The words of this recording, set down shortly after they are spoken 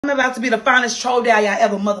about to be the finest troll dad y'all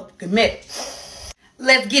ever motherfucking met.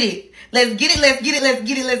 Let's get it. Let's get it. Let's get it. Let's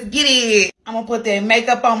get it. Let's get it. I'm gonna put that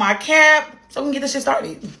makeup on my cap so we can get this shit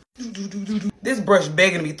started. This brush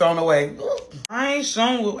begging to be thrown away. I ain't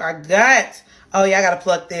showing what I got. Oh yeah, I gotta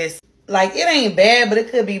pluck this. Like, it ain't bad, but it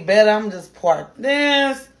could be better. I'm just part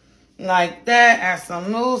this like that. Add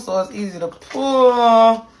some mousse so it's easy to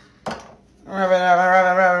pull.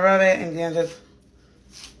 Rub it, and then just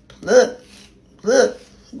pluck.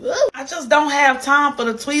 I just don't have time for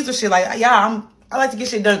the tweezer shit. Like, yeah, I like to get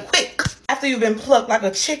shit done quick. After you've been plucked like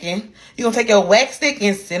a chicken, you're gonna take your wax stick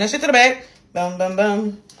and send that shit to the back. Bum, bum,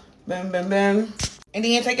 bum. Bum, bum, bum. And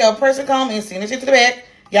then take your person comb and send that shit to the back.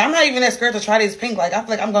 Yeah, I'm not even that scared to try this pink. Like, I feel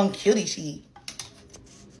like I'm gonna kill this shit.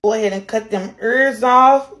 Go ahead and cut them ears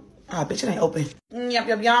off. Ah, bitch, it ain't open.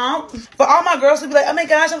 Yup. For all my girls who be like, oh my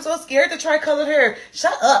gosh, I'm so scared to try colored hair.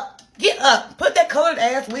 Shut up. Get up. Put that colored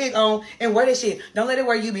ass wig on and wear that shit. Don't let it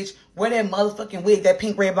wear you, bitch. Wear that motherfucking wig, that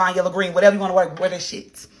pink, red, blonde, yellow, green, whatever you want to wear that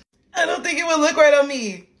shit. I don't think it would look right on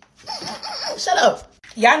me. Shut up.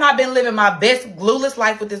 Y'all not been living my best glueless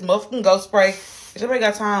life with this motherfucking ghost spray. Bitch, everybody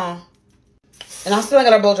got time. And I still ain't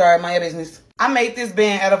got a blow dryer, my business. I made this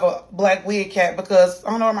band out of a black wig cap because I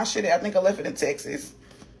don't know where my shit is. I think I left it in Texas.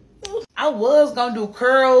 I was gonna do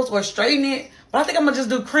curls or straighten it, but I think I'm gonna just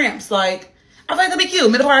do crimps. Like, I think it'll be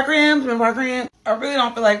cute. Middle part crimps, middle part crimp. I really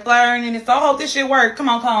don't feel like flaring it, so I hope this shit work. Come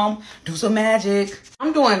on, comb. Do some magic.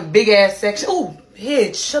 I'm doing big ass sections. Ooh,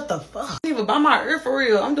 head, shut the fuck. I didn't even buy my ear for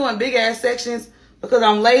real. I'm doing big ass sections because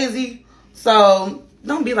I'm lazy. So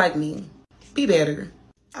don't be like me. Be better.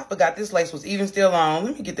 I forgot this lace was even still on.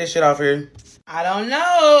 Let me get this shit off here. I don't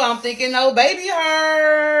know. I'm thinking no baby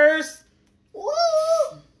hairs. Woo!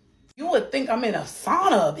 You would think I'm in a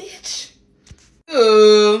sauna, bitch.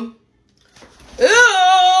 Ooh.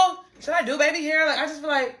 Ooh. Should I do baby hair? Like, I just feel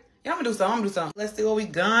like, yeah, I'm gonna do something. Let's see what we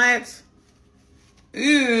got.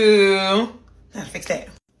 Ooh. Gotta fix that.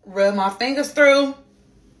 Rub my fingers through.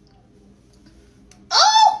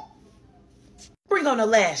 Oh! Bring on the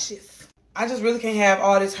lashes. I just really can't have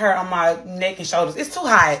all this hair on my neck and shoulders. It's too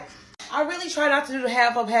high. I really try not to do the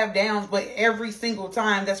half up, half downs, but every single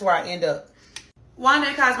time, that's where I end up. Why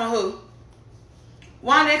that Cosmo who?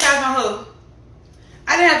 Why that Cosmo who?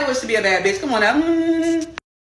 I didn't have to wish to be a bad bitch. Come on now.